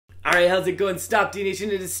Alright, how's it going, Stopde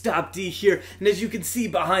Nation? It is Stopde here, and as you can see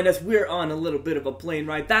behind us, we're on a little bit of a plane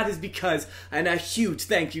ride. That is because, and a huge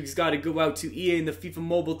thank you's got to go out to EA and the FIFA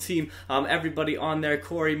Mobile team, everybody on there,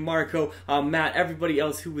 Corey, Marco, Matt, everybody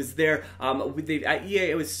else who was there. At EA,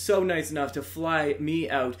 it was so nice enough to fly me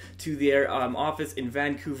out to their office in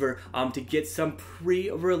Vancouver to get some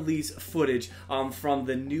pre-release footage from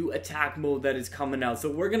the new attack mode that is coming out. So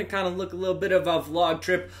we're going to kind of look a little bit of a vlog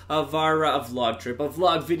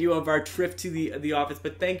video of our trip to the office.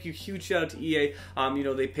 But thank you, huge shout out to EA. You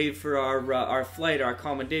know, they paid for our flight, our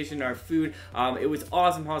accommodation, our food. It was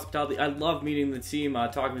awesome hospitality. I love meeting the team,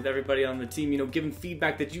 talking with everybody on the team, you know, giving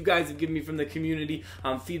feedback that you guys have given me from the community,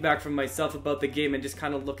 feedback from myself about the game, and just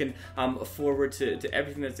kind of looking forward to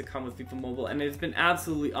everything that's to come with FIFA Mobile. And it's been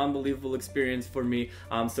absolutely unbelievable experience for me.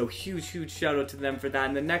 So huge shout out to them for that.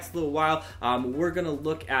 In the next little while, we're gonna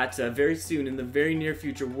look at very soon, in the very near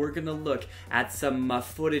future, we're gonna look at some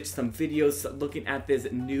footage, some videos, looking at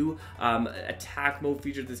this new attack mode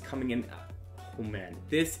feature that's coming in. Oh man,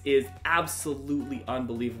 this is absolutely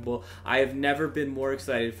unbelievable. I have never been more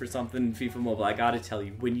excited for something in FIFA Mobile. I gotta tell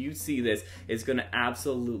you, when you see this, it's gonna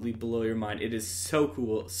absolutely blow your mind. It is so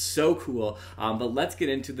cool, so cool. But let's get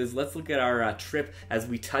into this. Let's look at our trip as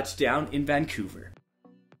we touch down in Vancouver.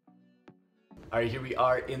 Alright, here we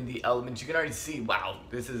are in the Element. You can already see, wow,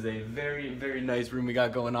 this is a very nice room we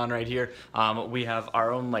got going on right here. We have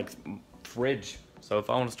our own, like, fridge. So if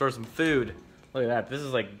I want to store some food, look at that. This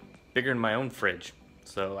is, like, bigger than my own fridge.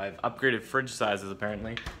 So I've upgraded fridge sizes,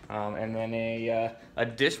 apparently. And then a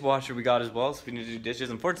dishwasher we got as well, so we need to do dishes.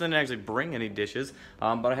 Unfortunately, I didn't actually bring any dishes,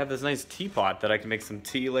 but I have this nice teapot that I can make some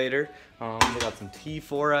tea later. They got some tea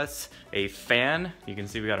for us. A fan. You can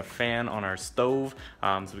see we got a fan on our stove,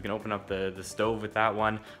 so we can open up the stove with that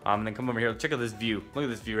one. And then come over here. Check out this view. Look at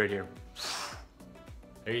this view right here.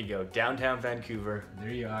 There you go, downtown Vancouver.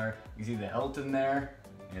 There you are. You see the Hilton there,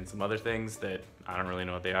 and some other things that I don't really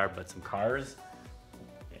know what they are, but some cars.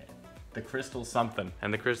 The crystal something,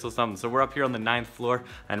 and the crystal something. So we're up here on the 9th floor,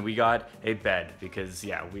 and we got a bed because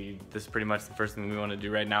yeah, this is pretty much the first thing we want to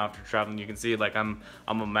do right now after traveling. You can see, like, I'm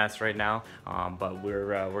a mess right now, but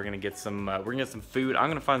we're gonna get some food. I'm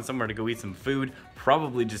gonna find somewhere to go eat some food,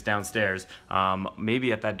 probably just downstairs,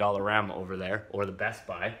 maybe at that Dollarama over there or the Best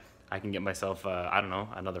Buy. I can get myself, I don't know,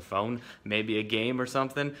 another phone, maybe a game or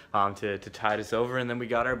something to tide us over, and then we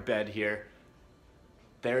got our bed here.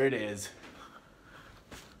 There it is.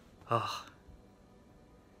 Oh,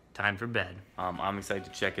 time for bed. I'm excited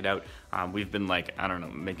to check it out. We've been, like, I don't know,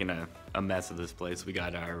 making a mess of this place. We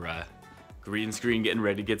got our green screen getting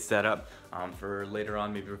ready to get set up for later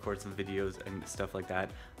on, maybe record some videos and stuff like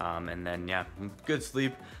that. And then, yeah, good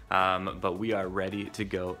sleep. But we are ready to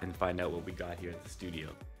go and find out what we got here at the studio.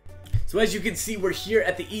 So as you can see, we're here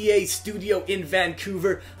at the EA studio in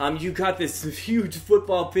Vancouver. You got this huge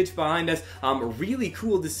football pitch behind us. Really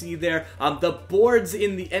cool to see there. The boards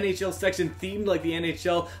in the NHL section themed like the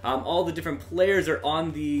NHL. All the different players are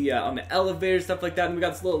on the elevator, stuff like that. And we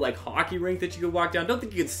got this little, like, hockey rink that you could walk down. Don't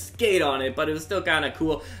think you could skate on it, but it was still kind of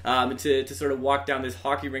cool to sort of walk down this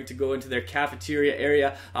hockey rink to go into their cafeteria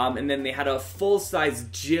area. And then they had a full-size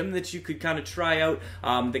gym that you could kind of try out.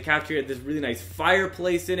 The cafeteria had this really nice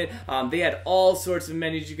fireplace in it. They had all sorts of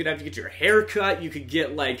menus. You could have to get your hair cut. You could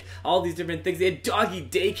get, like, all these different things. They had doggy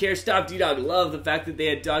daycare. Stopde Dog. Love the fact that they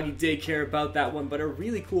had doggy daycare about that one. But a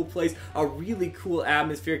really cool place, a really cool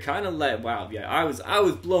atmosphere. Kind of like, wow, yeah, I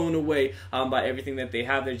was blown away by everything that they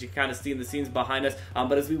have there. As you kind of see in the scenes behind us.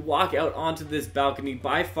 But as we walk out onto this balcony,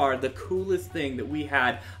 by far the coolest thing that we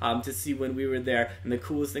had to see when we were there, and the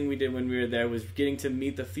coolest thing we did when we were there, was getting to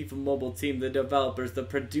meet the FIFA Mobile team, the developers, the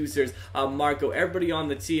producers, Marco, everybody on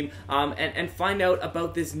the team. And find out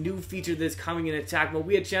about this new feature that's coming in attack mode.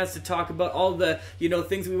 We had a chance to talk about all the, you know,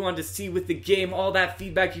 things we wanted to see with the game, all that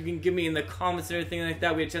feedback you can give me in the comments and everything like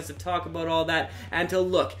that. We had a chance to talk about all that and to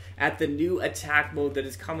look at the new attack mode that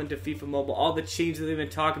is coming to FIFA Mobile. All the changes they've been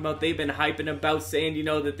talking about, they've been hyping about, saying, you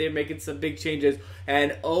know, that they're making some big changes,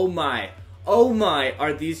 and oh my,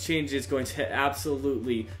 are these changes going to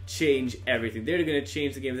absolutely change everything. They're going to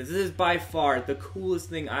change the game. This is by far the coolest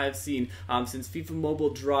thing I've seen since FIFA Mobile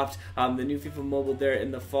dropped, the new FIFA Mobile there in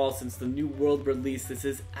the fall, since the new world release. This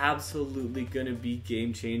is absolutely going to be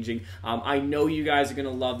game-changing. I know you guys are going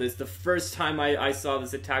to love this. The first time I saw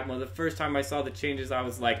this attack mode, the first time I saw the changes, I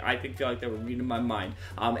was like, I feel like they were reading my mind.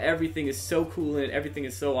 Everything is so cool in it. Everything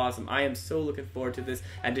is so awesome. I am so looking forward to this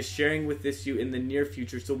and to sharing with you in the near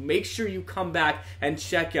future. So make sure you come back and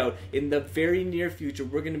check out. In the very near future,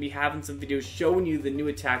 we're going to be having some videos showing you the new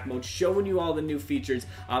attack mode, showing you all the new features,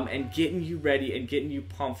 and getting you ready and getting you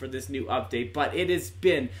pumped for this new update. But it has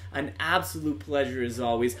been an absolute pleasure as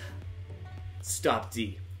always.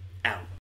 Stopde out.